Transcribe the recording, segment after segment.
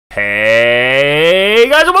Hey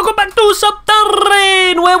guys, and welcome back to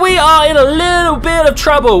Subterrain, where we are in a little bit of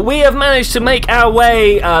trouble. We have managed to make our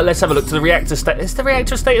way, let's have a look to the reactor state. Is the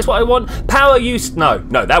reactor status what I want? Power use, no,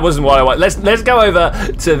 that wasn't what I want. Let's go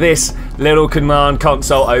over to this little command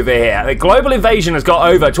console over here. The global invasion has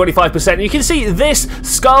got over 25%. You can see this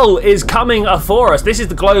skull is coming for us. This is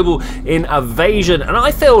the global invasion, and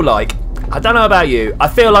I feel like, I don't know about you, I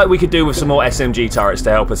feel like we could do with some more SMG turrets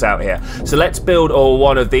to help us out here. So let's build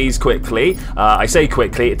one of these quickly. I say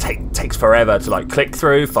quickly, it takes forever to like click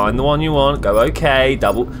through, find the one you want, go okay,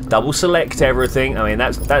 double select everything. I mean,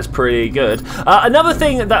 that's pretty good. Another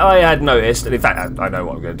thing that I had noticed, and in fact I know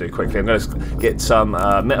what I'm going to do quickly, I'm going to get some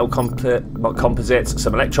metal composites,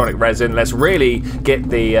 some electronic resin. Let's really get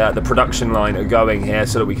the production line going here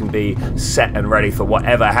so that we can be set and ready for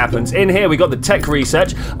whatever happens. In here we got the tech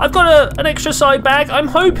research. I've got an extra side bag. I'm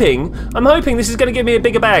hoping this is going to give me a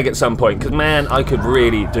bigger bag at some point, because man, I could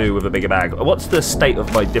really do with a bigger bag. What's the state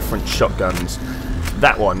of my different shotguns?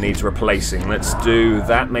 That one needs replacing. Let's do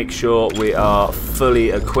that. Make sure we are fully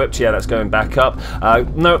equipped. Yeah, that's going back up.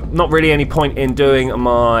 No, not really any point in doing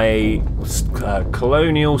my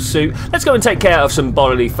colonial suit. Let's go and take care of some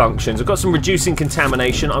bodily functions. I've got some reducing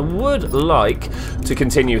contamination. I would like to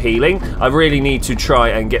continue healing. I really need to try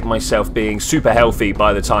and get myself being super healthy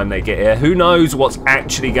by the time they get here. Who knows what's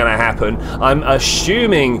actually going to happen? I'm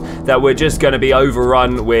assuming that we're just going to be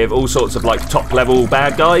overrun with all sorts of like top level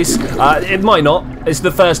bad guys. It might not. It's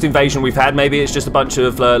the first invasion we've had. Maybe it's just a bunch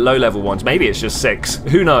of low-level ones. Maybe it's just 6.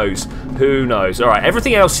 Who knows? Who knows? All right,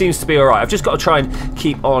 everything else seems to be all right. I've just got to try and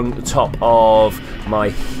keep on top of my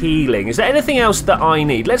healing. Is there anything else that I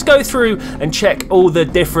need? Let's go through and check all the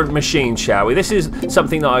different machines, shall we? This is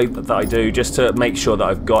something that I do just to make sure that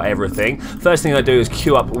I've got everything. First thing I do is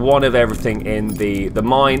queue up one of everything in the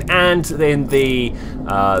mine and in the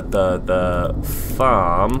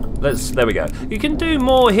farm. There we go. You can do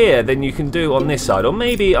more here than you can do on this side, or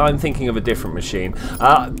maybe I'm thinking of a different machine.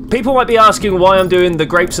 People might be asking why I'm doing the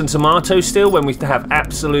grapes and tomatoes still when we have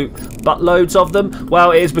absolute buttloads of them.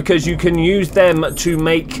 Well, it is because you can use them to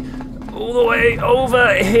make all the way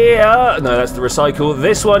over here. No, that's the recycle.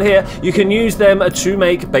 This one here, you can use them to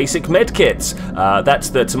make basic med kits. That's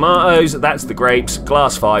the tomatoes, that's the grapes,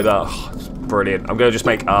 glass fiber. Oh, brilliant. I'm going to just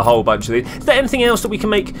make a whole bunch of these. Is there anything else that we can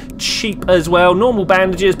make cheap as well? Normal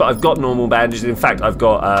bandages, but I've got normal bandages. In fact, I've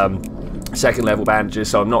got second level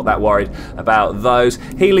bandages, so I'm not that worried about those.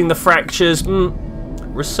 Healing the fractures.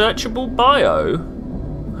 Researchable bio?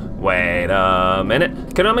 Wait a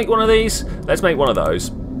minute. Can I make one of these? Let's make one of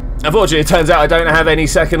those. Unfortunately, it turns out I don't have any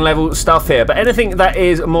second level stuff here, but anything that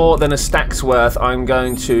is more than a stack's worth, I'm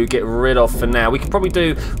going to get rid of for now. We could probably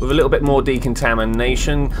do with a little bit more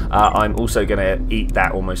decontamination. I'm also going to eat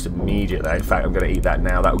that almost immediately. In fact, I'm going to eat that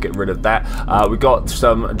now. That will get rid of that. We've got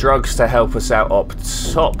some drugs to help us out up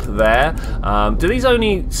top there. Do these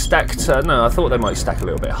only stack to... No, I thought they might stack a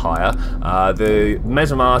little bit higher. The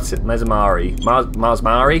Masmari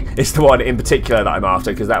is the one in particular that I'm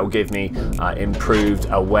after, because that will give me improved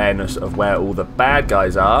awareness of where all the bad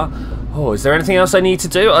guys are. Oh, is there anything else I need to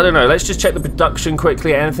do? I don't know. Let's just check the production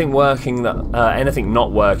quickly. Anything working that, anything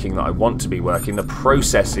not working that I want to be working. The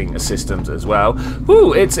processing systems as well.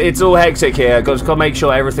 Woo, it's all hectic here. Got to make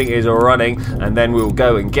sure everything is running, and then we'll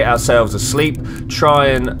go and get ourselves asleep. Try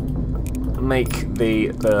and make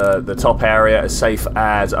the top area as safe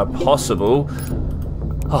as possible.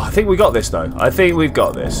 Oh, I think we got this though. I think we've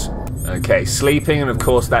got this. Okay, sleeping, and of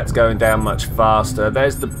course that's going down much faster.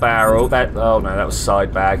 There's the barrel. Oh no, that was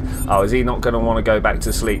side bag. Oh, is he not going to want to go back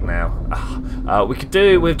to sleep now? We could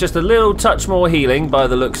do with just a little touch more healing by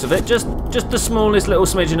the looks of it. Just the smallest little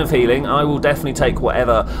smidgen of healing. I will definitely take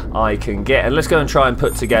whatever I can get. And let's go and try and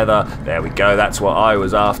put together, there we go, that's what I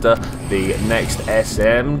was after, the next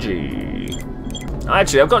SMG.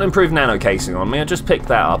 Actually, I've got an improved nano casing on me. I just picked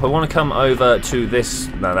that up. I want to come over to this.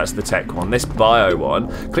 No, that's the tech one. This bio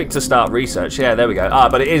one. Click to start research. Yeah, there we go.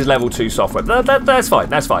 But it is level 2 software. That's fine.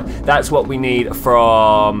 That's fine. That's what we need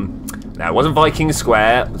from... No, it wasn't Viking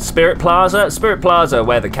Square. Spirit Plaza. Spirit Plaza,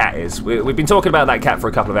 where the cat is. We've been talking about that cat for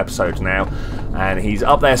a couple of episodes now, and he's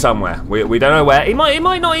up there somewhere. We don't know where. He might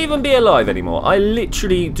not even be alive anymore. I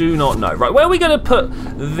literally do not know. Right, where are we going to put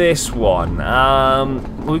this one?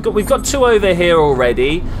 we've got 2 over here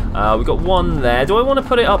already. We've got 1 there. Do I want to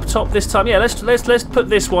put it up top this time? Yeah, let's put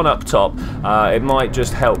this one up top. It might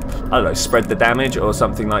just help, I don't know, spread the damage or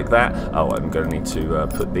something like that. Oh, I'm going to need to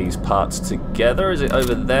put these parts together. Is it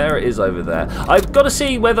over there? It is over there. I've got to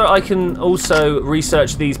see whether I can also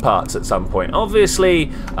research these parts at some point.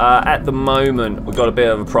 Obviously, at the moment, we've got a bit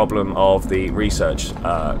of a problem of the research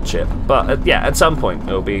chip. But yeah, at some point,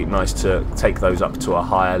 it'll be nice to take those up to a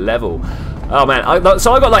higher level. Oh man,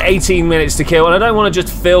 so I got like 18 minutes to kill, and I don't want to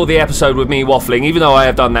just fill the episode with me waffling, even though I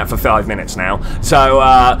have done that for 5 minutes now. So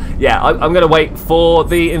yeah, I'm going to wait for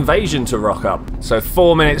the invasion to rock up. So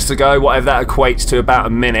 4 minutes to go, whatever that equates to, about a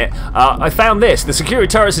minute. I found this. The security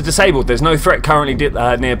turrets are disabled. There's no threat currently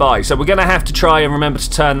nearby. So we're going to have to try and remember to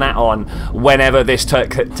turn that on whenever this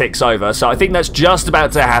ticks over. So I think that's just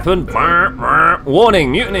about to happen.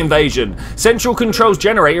 Warning, mutant invasion. Central Control's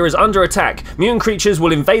generator is under attack. Mutant creatures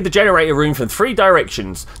will invade the generator room from 3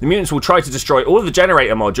 directions. The mutants will try to destroy all of the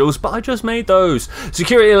generator modules, but I just made those.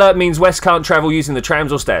 Security alert means West can't travel using the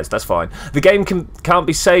trams or stairs. That's fine. The game can't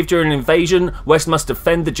be saved during an invasion. West must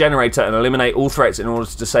defend the generator and eliminate all threats in order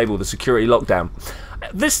to disable the security lockdown.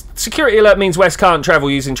 This security alert means West can't travel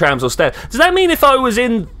using trams or stairs. Does that mean if I was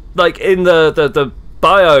in, like, in the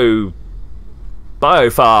bio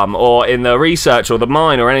farm or in the research or the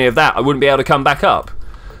mine or any of that, I wouldn't be able to come back up?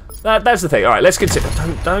 That's the thing. Alright, let's continue.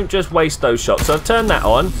 Don't just waste those shots. So I've turned that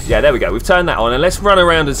on. Yeah, there we go. We've turned that on, and let's run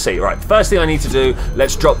around and see. Right, first thing I need to do,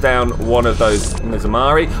 let's drop down one of those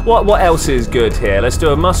Mizamari. What else is good here? Let's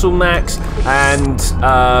do a muscle max, and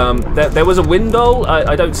there was a window.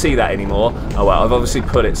 I don't see that anymore. Oh well, I've obviously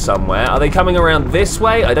put it somewhere. Are they coming around this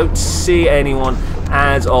way? I don't see anyone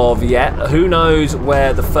as of yet. Who knows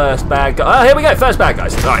where the first bad guy... Oh, here we go. First bad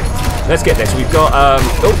guys. All right, let's get this. We've got...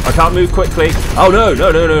 oh, I can't move quickly. Oh, no.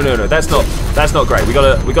 That's not great. We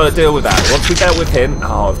gotta deal with that. Once we dealt with him...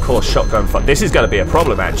 Oh, of course, shotgun fire. This is going to be a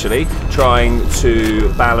problem, actually. Trying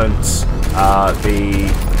to balance the...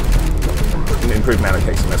 Improved mana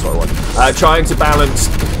casing, that's what I want. Trying to balance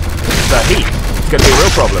the heat. It's going to be a real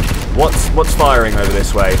problem. What's firing over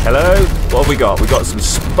this way? Hello? What have we got? We've got some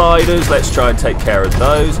spiders. Let's try and take care of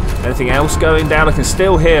those. Anything else going down? I can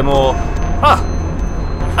still hear more.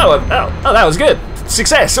 Oh, that was good.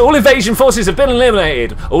 Success! All invasion forces have been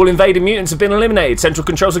eliminated. All invading mutants have been eliminated. Central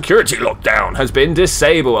Control security lockdown has been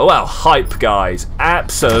disabled. Oh, well, hype, guys.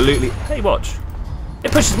 Absolutely. Hey, watch.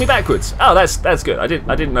 It pushes me backwards. Oh, that's good. I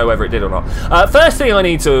didn't know whether it did or not. First thing I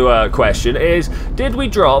need to question is, did we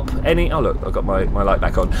drop any... Oh, look, I've got my light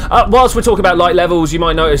back on. Whilst we're talking about light levels, you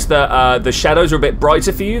might notice that the shadows are a bit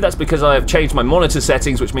brighter for you. That's because I have changed my monitor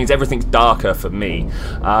settings, which means everything's darker for me.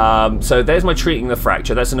 So there's my treating the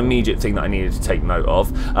fracture. That's an immediate thing that I needed to take note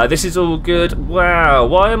of. This is all good. Wow,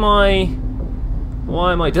 why am I...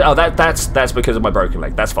 Oh, that's because of my broken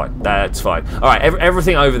leg. That's fine. That's fine. All right,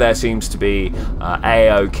 everything over there seems to be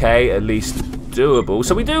a-okay, at least doable.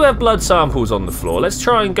 So we do have blood samples on the floor. Let's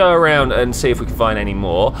try and go around and see if we can find any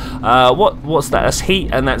more. What's that? That's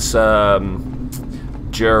heat, and that's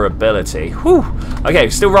durability. Whew. Okay,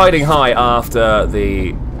 still riding high after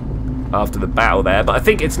the battle there, but I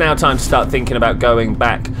think it's now time to start thinking about going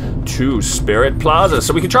back to Spirit Plaza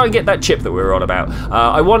so we can try and get that chip that we were on about.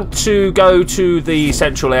 I want to go to the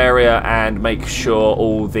central area and make sure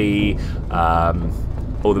all the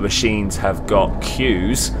machines have got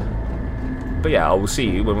queues. But yeah, I will see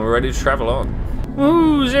you when we're ready to travel on.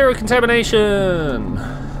 Woo! 0 contamination!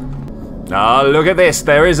 Ah, look at this.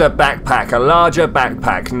 There is a backpack, a larger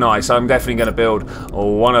backpack. Nice. I'm definitely going to build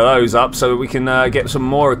one of those up so that we can get some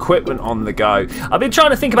more equipment on the go. I've been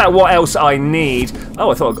trying to think about what else I need.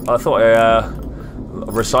 Oh, I thought I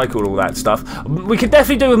recycled all that stuff. We could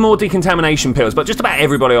definitely do with more decontamination pills, but just about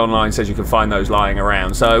everybody online says you can find those lying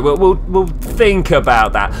around, so we'll think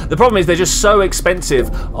about that. The problem is they're just so expensive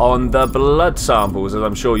on the blood samples, as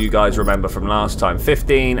I'm sure you guys remember from last time.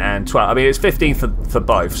 15 and 12. I mean, it's 15 for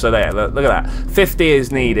both, so there, look at that. 50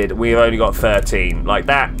 is needed. We've only got 13. Like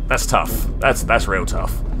that's tough. That's real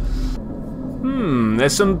tough.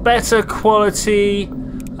 There's some better quality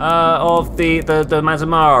of the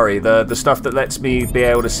Mazamari, the stuff that lets me be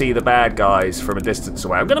able to see the bad guys from a distance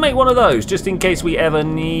away. I'm going to make one of those just in case we ever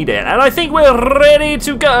need it. And I think we're ready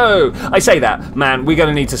to go. I say that, man, we're going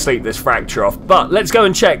to need to sleep this fracture off. But let's go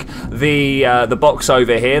and check the box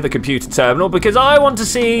over here, the computer terminal, because I want to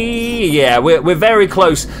see... Yeah, we're very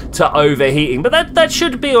close to overheating, but that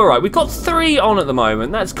should be all right. We've got 3 on at the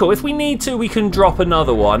moment. That's cool. If we need to, we can drop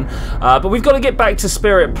another one. But we've got to get back to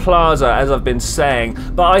Spirit Plaza, as I've been saying.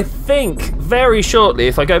 But I think very shortly,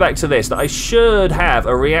 if I go back to this, that I should have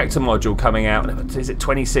a reactor module coming out. Is it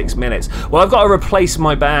 26 minutes? Well, I've got to replace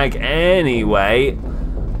my bag anyway.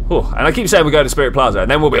 And I keep saying we're going to Spirit Plaza,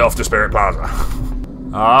 and then we'll be off to Spirit Plaza.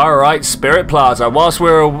 Alright, Spirit Plaza. Whilst we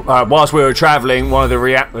were travelling, one of the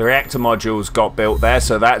reactor modules got built there,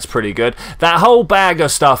 so that's pretty good. That whole bag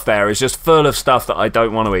of stuff there is just full of stuff that I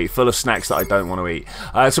don't want to eat, full of snacks that I don't want to eat.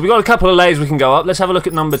 So we've got a couple of layers we can go up. Let's have a look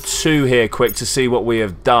at number 2 here quick to see what we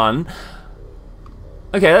have done.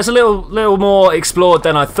 Okay, that's a little more explored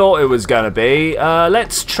than I thought it was going to be.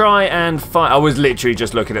 Let's try and find... I was literally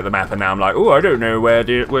just looking at the map and now I'm like, oh, I don't know where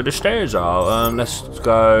the stairs are. Let's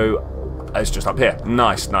go... It's just up here.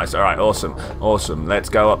 Nice, nice. All right, awesome, awesome. Let's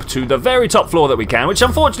go up to the very top floor that we can, which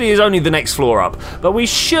unfortunately is only the next floor up, but we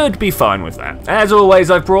should be fine with that. As always,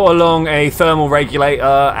 I've brought along a thermal regulator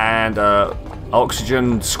and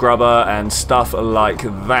oxygen scrubber and stuff like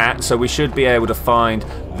that, so we should be able to find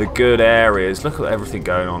the good areas. Look at everything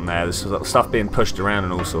going on there. There's stuff being pushed around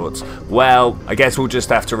and all sorts. Well, I guess we'll just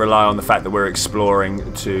have to rely on the fact that we're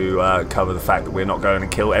exploring to cover the fact that we're not going to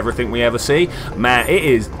kill everything we ever see. Man, it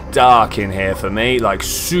is dark in here for me, like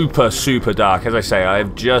super, super dark. As I say, I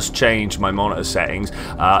have just changed my monitor settings.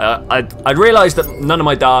 I realised that none of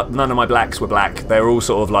my blacks were black. They were all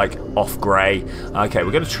sort of like off grey. Okay,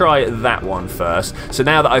 we're going to try that one first. So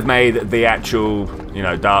now that I've made the actual, you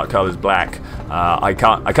know, dark colours black, I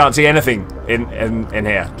can't see anything in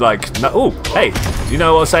here. Like, no, oh, hey, you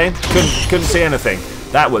know what I was saying? Couldn't see anything.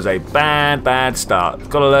 That was a bad start.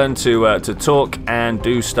 Got to learn to talk and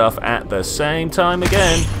do stuff at the same time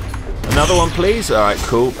again. Another one, please. All right,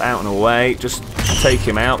 cool. Out and away. Just take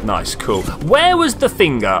him out. Nice, cool. Where was the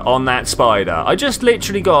finger on that spider? I just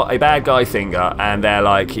literally got a bad guy finger, and they're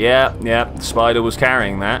like, yeah, the spider was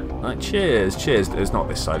carrying that. Like, cheers. It's not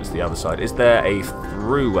this side, it's the other side. Is there a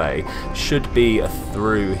throughway? Should be a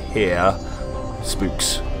through here.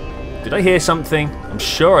 Spooks. Did I hear something? I'm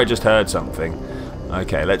sure I just heard something.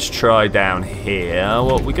 Okay, let's try down here.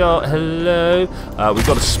 What we got? Hello. We've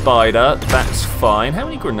got a spider. That's fine. How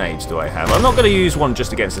many grenades do I have? I'm not going to use one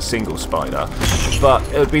just against a single spider, but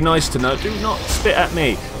it would be nice to know. Do not spit at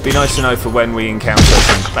me. It'd be nice to know for when we encounter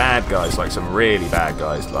some bad guys, like some really bad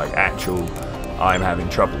guys, like actual I'm having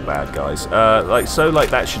trouble bad guys. Like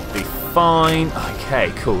that should be fine.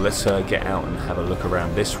 Okay, cool. Let's get out and have a look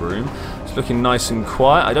around this room. It's looking nice and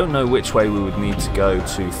quiet. I don't know which way we would need to go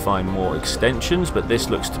to find more extensions, but this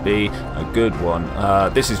looks to be a good one.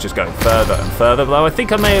 This is just going further and further, though I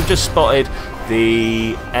think I may have just spotted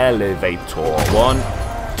the elevator.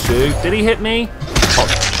 1, 2. Did he hit me?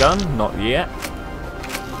 Hot gun? Not yet.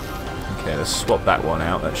 Okay, let's swap that one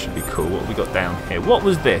out. That should be cool. What have we got down here? What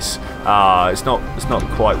was this? It's not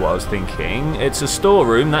quite what I was thinking. It's a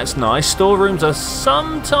storeroom. That's nice. Storerooms are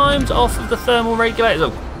sometimes off of the thermal regulators.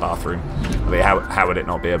 Oh, bathroom. I mean, how would it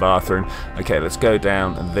not be a bathroom? Okay, let's go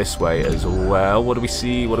down this way as well. What do we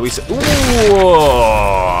see? What do we see? Ooh,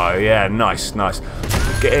 yeah, nice.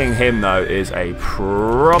 Getting him though is a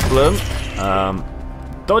problem.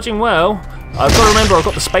 Dodging well. I've got to remember I've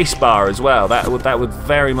got the spacebar as well. That would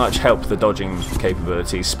very much help the dodging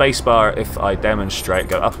capabilities. Spacebar, if I demonstrate,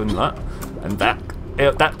 go up and that, and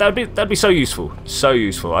that'd be so useful. So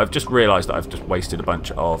useful. I've just realised that I've just wasted a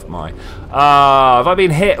bunch of my... have I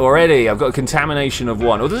been hit already? I've got a contamination of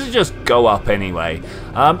 1. Or does it just go up anyway?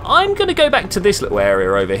 I'm going to go back to this little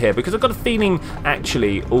area over here because I've got a feeling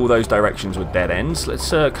actually all those directions were dead ends. Let's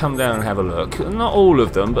come down and have a look. Not all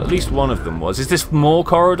of them, but at least one of them was. Is this more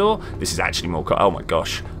corridor? This is actually more corridor. Oh my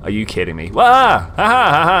gosh. Are you kidding me? Ah! Ha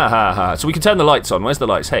ha ha ha ha. So we can turn the lights on. Where's the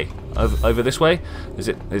lights? Hey. Over this way? Is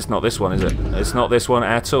it? It's not this one, is it? It's not this one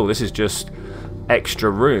at all. This is just extra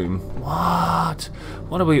room. What?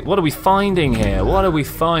 What are we finding here? What are we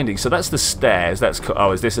finding? So that's the stairs. That's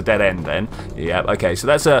oh, is this a dead end then? Yeah. Okay. So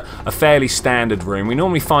that's a fairly standard room. We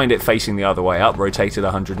normally find it facing the other way up, rotated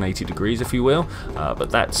 180 degrees, if you will. But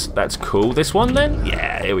that's cool. This one then?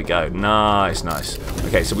 Yeah. Here we go. Nice.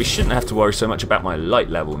 Okay. So we shouldn't have to worry so much about my light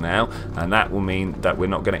level now, and that will mean that we're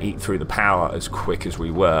not going to eat through the power as quick as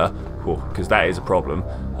we were. Because that is a problem.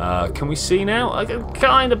 Can we see now? I can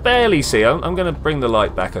kind of barely see. I'm going to bring the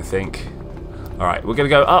light back, I think. Alright, we're going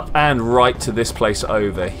to go up and right to this place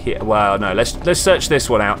over here. Well, no, let's search this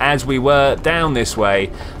one out as we were down this way,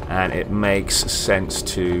 and it makes sense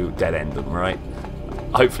to dead end them, right?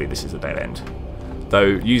 Hopefully this is a dead end. Though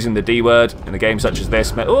using the D word in a game such as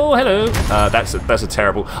this, oh hello, that's a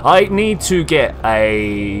terrible. I need to get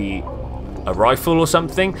a rifle or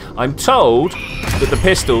something. I'm told that the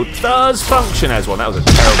pistol does function as one. That was a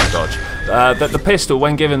terrible dodge. That the pistol,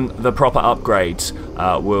 when given the proper upgrades,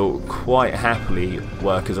 will quite happily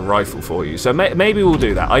work as a rifle for you. So maybe we'll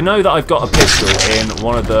do that. I know that I've got a pistol in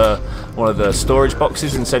one of the storage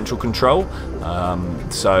boxes in central control.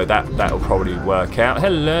 So that'll probably work out.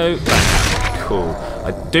 Hello. Cool.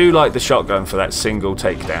 I do like the shotgun for that single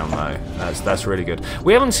takedown, though. That's really good.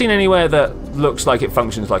 We haven't seen anywhere that looks like it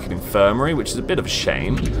functions like an infirmary, which is a bit of a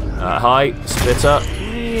shame. Hi, splitter.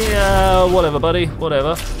 Yeah, whatever, buddy,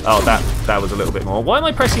 whatever. Oh, that was a little bit more. Why am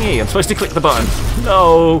I pressing E? I'm supposed to click the button.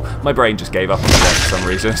 No, my brain just gave up on that for some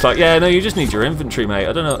reason. It's like, yeah, no, you just need your inventory, mate.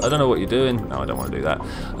 I don't know what you're doing. No, I don't want to do that.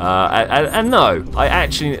 And no, I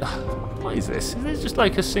actually. What is this? Is this just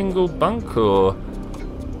like a single bunk or?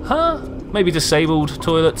 Huh? Maybe disabled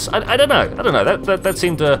toilets. I don't know. I don't know. That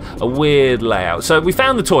seemed a weird layout. So we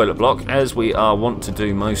found the toilet block, as we are wont to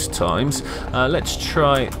do most times. Let's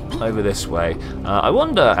try over this way. I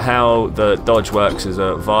wonder how the dodge works as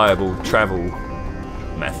a viable travel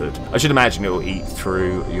method. I should imagine it will eat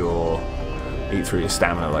through your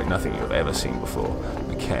stamina like nothing you've ever seen before.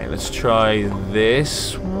 Okay, let's try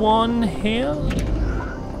this one here.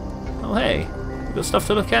 Oh hey. Got stuff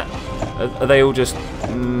to look at? Are they all just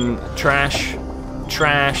trash?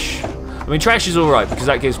 Trash? I mean, trash is alright because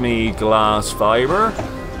that gives me glass fiber,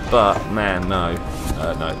 but man, no.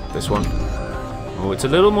 No, this one. Oh, it's a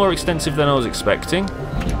little more extensive than I was expecting.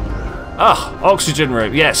 Ah, oxygen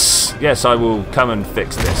room. Yes, yes, I will come and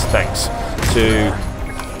fix this. Thanks.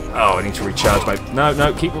 Oh, I need to recharge my.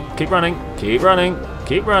 No, keep running, keep running,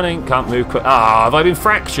 keep running. Can't move quick. Ah, have I been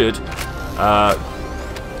fractured?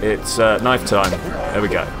 It's knife time. There we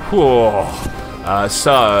go. Whoa.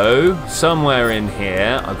 So, somewhere in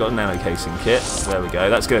here, I've got a nano casing kit. There we go.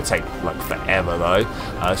 That's going to take, like, forever, though.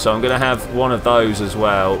 So I'm going to have one of those as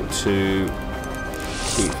well to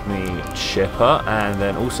keep me chipper. And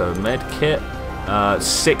then also a med kit.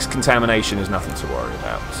 6 contamination is nothing to worry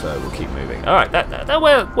about, so we'll keep moving. Alright, that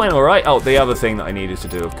went alright. Oh, the other thing that I needed to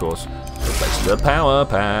do, of course, replace the power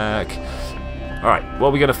pack. Alright, what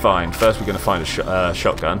are we going to find? First we're going to find a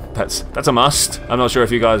shotgun. That's a must. I'm not sure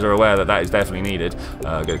if you guys are aware that that is definitely needed.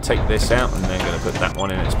 I'm going to take this out and then going to put that one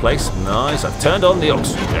in its place. Nice, I've turned on the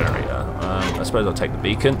oxygen generator. I suppose I'll take the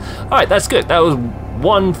beacon. Alright, that's good. That was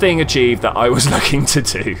one thing achieved that I was looking to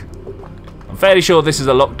do. I'm fairly sure this is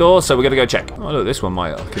a locked door, so we're going to go check. Oh look, this one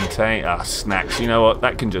might contain snacks. You know what?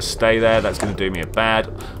 That can just stay there. That's going to do me a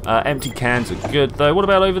bad. Empty cans are good though. What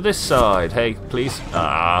about over this side? Hey, please.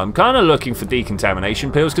 I'm kind of looking for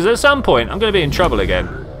decontamination pills because at some point I'm going to be in trouble again.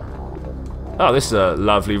 Oh, this is a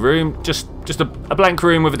lovely room. Just a blank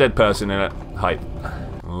room with a dead person in it. Hype.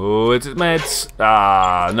 Oh, it's meds.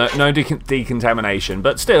 No decontamination,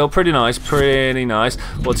 but still pretty nice, pretty nice.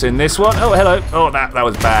 What's in this one? Oh, hello. Oh, that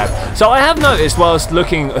was bad. So I have noticed whilst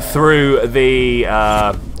looking through the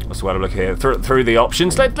what's the word I'm looking here? Through the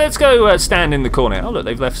options. Let's go stand in the corner. Oh look,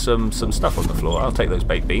 they've left some stuff on the floor. I'll take those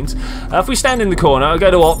baked beans. If we stand in the corner, I'll go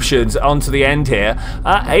to options onto the end here.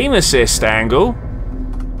 Aim assist angle.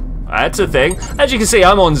 That's a thing. As you can see,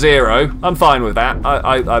 I'm on 0. I'm fine with that.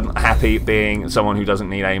 I'm happy being someone who doesn't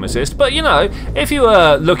need aim assist. But, you know, if you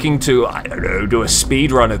are looking to, I don't know, do a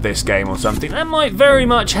speed run of this game or something, that might very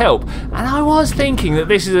much help. And I was thinking that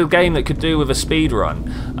this is a game that could do with a speed run.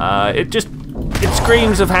 It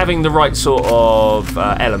screams of having the right sort of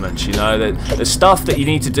elements, you know. The stuff that you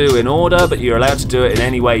need to do in order, but you're allowed to do it in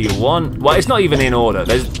any way you want. Well, it's not even in order.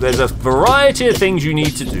 There's a variety of things you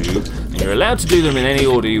need to do, and you're allowed to do them in any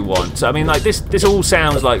order you want. So, I mean, like, this all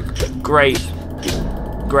sounds like great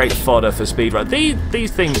fodder for speedrun.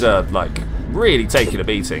 These things are, like, really taking a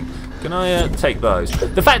beating. Can I take those?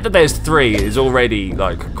 The fact that there's 3 is already,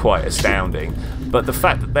 like, quite astounding. But the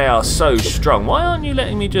fact that they are so strong, why aren't you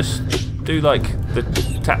letting me just do like the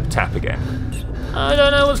tap again? I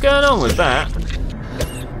don't know what's going on with that.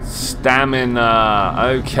 Stamina.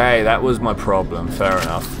 Okay, that was my problem. Fair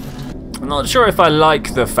enough. I'm not sure if I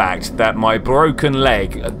like the fact that my broken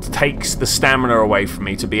leg takes the stamina away from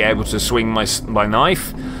me to be able to swing my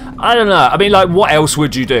knife. I don't know. I mean, like, what else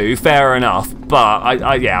would you do? Fair enough, but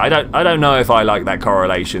I don't know if I like that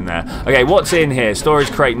correlation there. Okay, what's in here?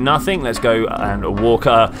 Storage crate, nothing. Let's go and walk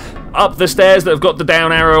up the stairs that have got the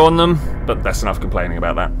down arrow on them. But that's enough complaining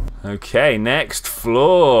about that. Okay, next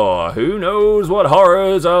floor. Who knows what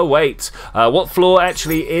horrors await? What floor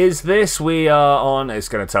actually is this? We are on. It's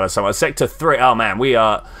going to tell us somewhere. Sector 3. Oh man, we've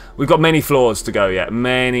got many floors to go yet.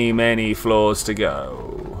 Many floors to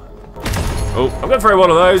go. Oh, I'm going through one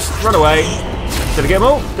of those. Run away. Did I get them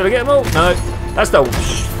all? Did I get them all? No. That's the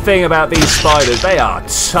thing about these spiders. They are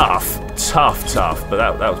tough. But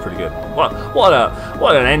that was pretty good.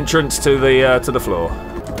 What an entrance to the floor.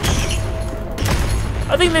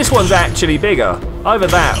 I think this one's actually bigger. Either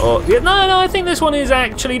that or... Yeah, no, I think this one is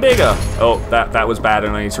actually bigger. Oh, that was bad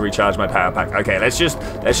and I need to recharge my power pack. Okay, let's just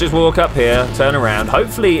walk up here, turn around.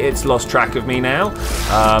 Hopefully it's lost track of me now.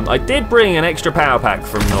 I did bring an extra power pack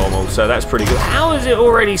from normal, so that's pretty good. How has it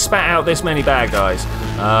already spat out this many bad guys?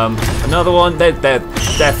 Another one. They're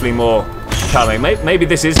definitely more coming. Maybe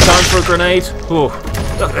this is time for a grenade. Oh,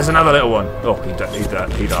 look, there's another little one. Oh, he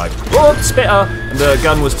died. Oh, spitter. And the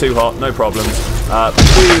gun was too hot. No problems.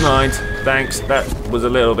 Do you mind? Thanks. That was a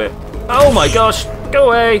little bit. Oh my gosh. Go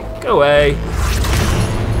away. Go away.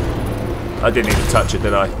 I didn't even touch it,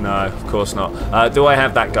 did I? No, of course not. Do I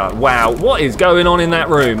have that gun? Wow, what is going on in that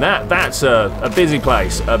room? That's a busy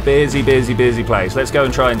place. A busy place. Let's go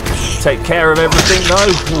and try and take care of everything. No.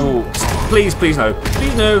 Ooh. Please no.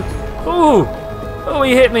 Please no. Ooh. Oh,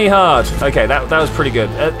 he hit me hard. Okay, that was pretty good.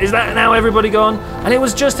 Is that now everybody gone? And it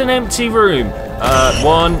was just an empty room.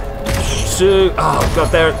 1, 2. Oh,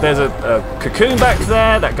 God, there's a cocoon back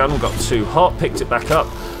there. That gun got too hot. Picked it back up.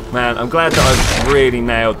 Man, I'm glad that I've really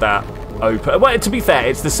nailed that. Open. Well, to be fair,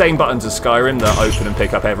 it's the same buttons as Skyrim that open and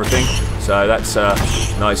pick up everything. So that's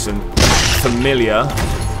nice and familiar.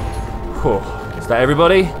 Whew. Is that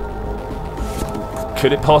everybody?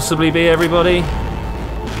 Could it possibly be everybody?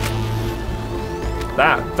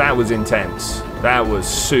 That was intense. That was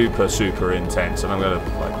super intense. And I'm gonna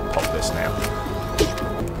like pop this now.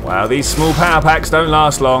 Wow, these small power packs don't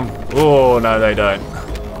last long. Oh no, they don't.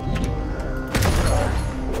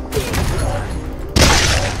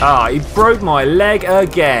 Ah, he broke my leg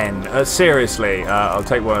again. Seriously, I'll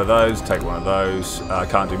take one of those, I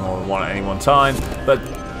can't do more than one at any one time. But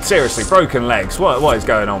seriously, broken legs. What is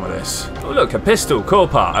going on with this? Oh, look, a pistol, core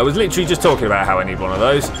part. I was literally just talking about how I need one of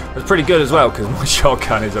those. That's pretty good as well, because my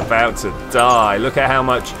shotgun is about to die. Look at how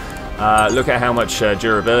much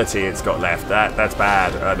durability it's got left. That's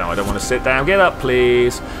bad. No, I don't want to sit down. Get up,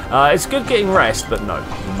 please. It's good getting rest, but no.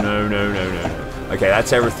 Okay,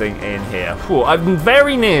 that's everything in here. Whew, I'm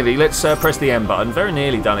very nearly, let's press the M button, very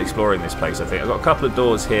nearly done exploring this place, I think. I've got a couple of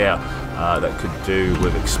doors here that could do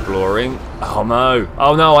with exploring. Oh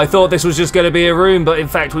no, I thought this was just going to be a room, but in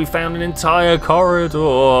fact we found an entire corridor.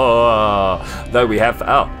 Though we have,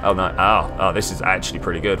 oh, this is actually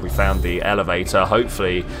pretty good. We found the elevator.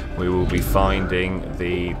 Hopefully we will be finding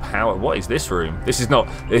the power. What is this room? This is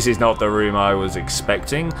not the room I was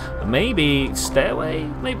expecting. Maybe stairway?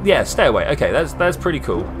 Maybe, yeah, stairway. Okay, that's pretty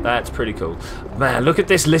cool. That's pretty cool. Man, look at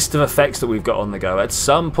this list of effects that we've got on the go. At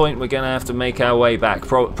some point we're going to have to make our way back,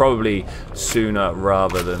 probably sooner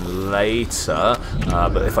rather than later.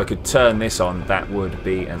 But if I could turn this on, that would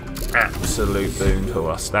be an absolute boon to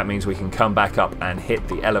us. That means we can come back up and hit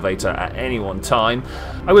the elevator at any one time.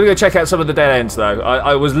 I'm going to go check out some of the dead ends though.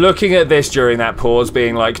 I was looking at this during that pause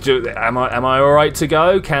being like, am I alright to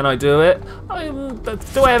go? Can I do it?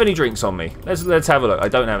 Do I have any drinks on me? Let's have a look. I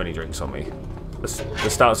don't have any drinks on me. Let's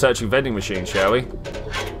start searching vending machines, shall we?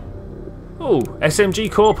 Oh,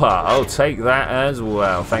 SMG core part. I'll take that as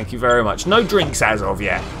well. Thank you very much. No drinks as of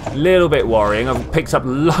yet. Little bit worrying. I've picked up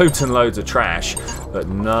loads and loads of trash, but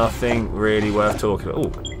nothing really worth talking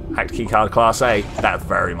about. Oh, hacked keycard class A. That's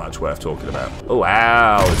very much worth talking about. Oh,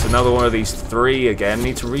 wow. It's another one of these 3 again.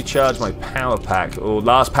 Need to recharge my power pack. Oh,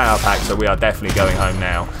 last power pack, so we are definitely going home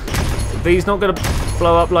now. Are these not going to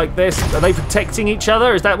blow up like this? Are they protecting each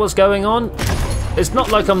other? Is that what's going on? It's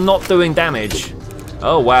not like I'm not doing damage.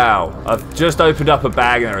 Oh wow, I've just opened up a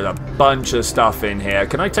bag and there's a bunch of stuff in here.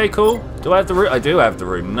 Can I take all? Do I have the room? I do have the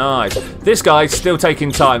room, nice. This guy's still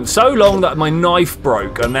taking time. So long that my knife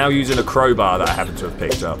broke. I'm now using a crowbar that I happen to have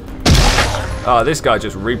picked up. Oh, this guy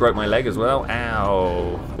just re-broke my leg as well.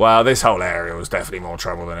 Ow. Wow, this whole area was definitely more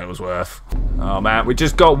trouble than it was worth. Oh man, we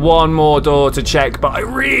just got one more door to check, but I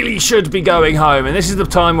really should be going home. And this is the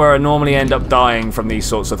time where I normally end up dying from these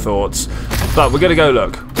sorts of thoughts. But we're gonna go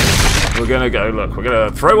look. We're gonna go look. We're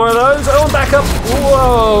gonna throw one of those. Oh, back up.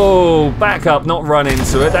 Whoa, back up, not run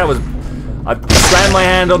into it. That was. I slammed my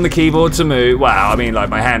hand on the keyboard to move. Wow, I mean, like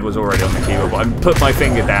my hand was already on the keyboard, but I put my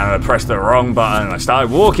finger down and I pressed the wrong button and I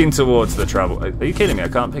started walking towards the trouble. Are you kidding me? I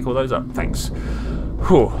can't pick all those up. Thanks.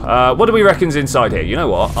 Whew. What do we reckon's inside here? You know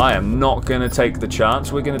what? I am not gonna take the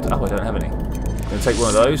chance. We're gonna. Oh, I don't have any. Gonna take one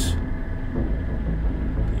of those.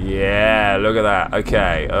 Yeah, look at that.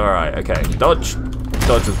 Okay, all right. Okay, dodge.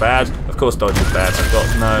 Dodge was bad. Of course dodge was bad. I've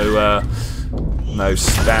got no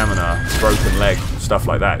stamina, broken leg, stuff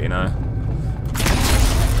like that, you know.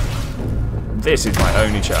 This is my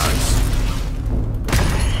only chance.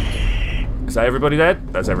 Is that everybody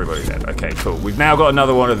dead? That's everybody dead. Okay, cool. We've now got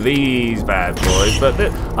another one of these bad boys, but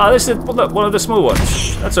this is look, one of the small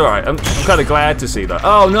ones. That's all right. I'm kind of glad to see that.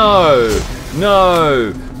 Oh no,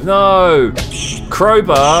 no, no!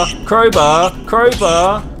 Crowbar, crowbar,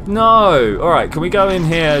 crowbar. No! Alright, can we go in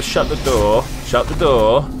here, shut the door, shut the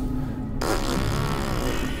door.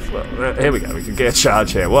 Well, here we go, we can get a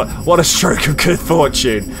charge here. What a stroke of good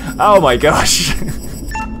fortune. Oh my gosh.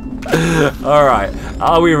 Alright,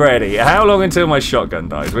 are we ready? How long until my shotgun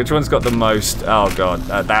dies? Which one's got the most? Oh god,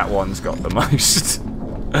 that one's got the most.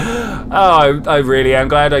 Oh, I really am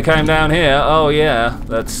glad I came down here. Oh yeah,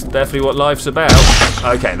 that's definitely what life's about.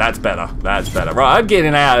 Okay, that's better. That's better. Right, I'm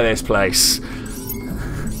getting out of this place.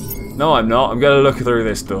 No, I'm not. I'm going to look through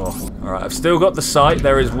this door. Alright, I've still got the sight.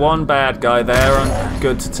 There is one bad guy there. I'm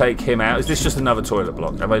good to take him out. Is this just another toilet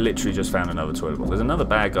block? Have I literally just found another toilet block? There's another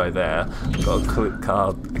bad guy there. I've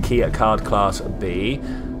got a key at card class B.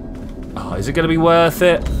 Oh, is it going to be worth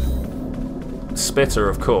it? Spitter,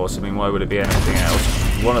 of course. I mean, why would it be anything else?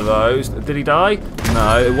 One of those. Did he die?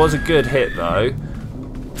 No, it was a good hit, though.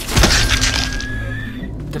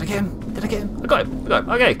 Did I get him? Did I get him? I got him.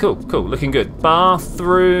 Okay, cool. Looking good.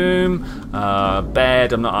 Bathroom,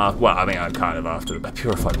 bed. I'm not. Well, I mean, I'm kind of after the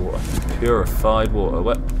purified water. Purified water.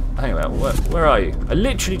 What? Hang about. Where are you? I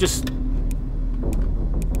literally just.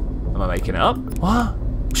 Am I making it up? What?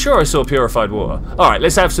 I'm sure I saw purified water. All right,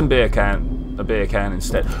 let's have some beer can. A beer can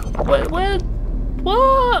instead. Where?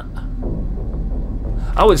 What?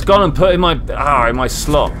 Oh, it's gone and put in my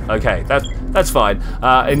slot. Okay, that's fine.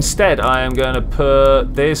 Instead, I am going to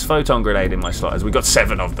put this photon grenade in my slot, as we got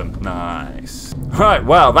 7 of them. Nice. Right,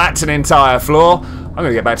 well, that's an entire floor. I'm going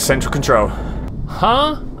to get back to central control.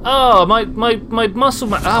 Huh? Oh, my muscle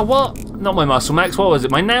max. Ah, what? Not my muscle max. What was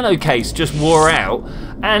it? My nano case just wore out,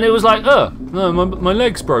 and it was like, no, my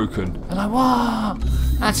leg's broken. And like, what?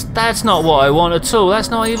 That's not what I want at all. That's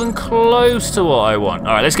not even close to what I want.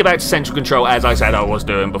 All right, let's get back to central control, as I said I was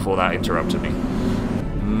doing before that interrupted me.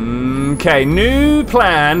 Okay, new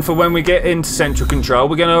plan for when we get into central control.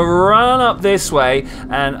 We're going to run up this way,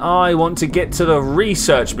 and I want to get to the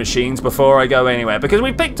research machines before I go anywhere, because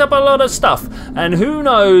we picked up a lot of stuff, and who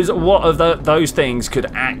knows what of those things could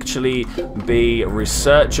actually be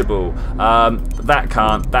researchable. That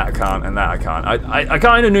can't, and that I can't. I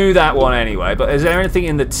kind of knew that one anyway, but is there anything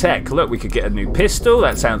in the tech? Look, we could get a new pistol.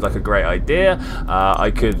 That sounds like a great idea.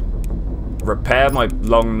 I could repair my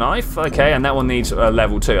long knife. Okay, and that one needs a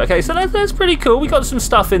level 2. Okay, so that's pretty cool. We got some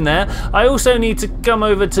stuff in there. I also need to come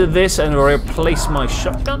over to this and replace my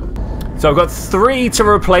shotgun. So I've got 3 to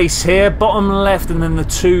replace here, bottom left and then the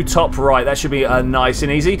 2 top right. That should be nice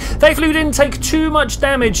and easy. Thankfully we didn't take too much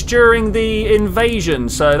damage during the invasion,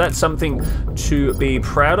 so that's something to be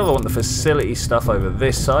proud of. I want the facility stuff over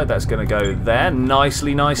this side. That's going to go there.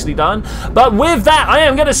 Nicely done. But with that, I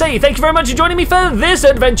am going to say thank you very much for joining me for this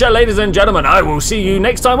adventure, ladies and gentlemen. I will see you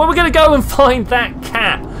next time when we're going to go and find that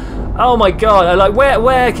cat. Oh my god, like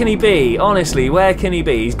where can he be? Honestly, where can he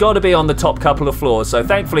be? He's got to be on the top couple of floors, so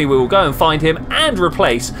thankfully we will go and find him and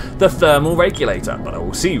replace the thermal regulator. But I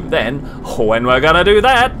will see you then when we're gonna do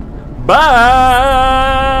that.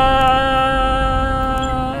 Bye!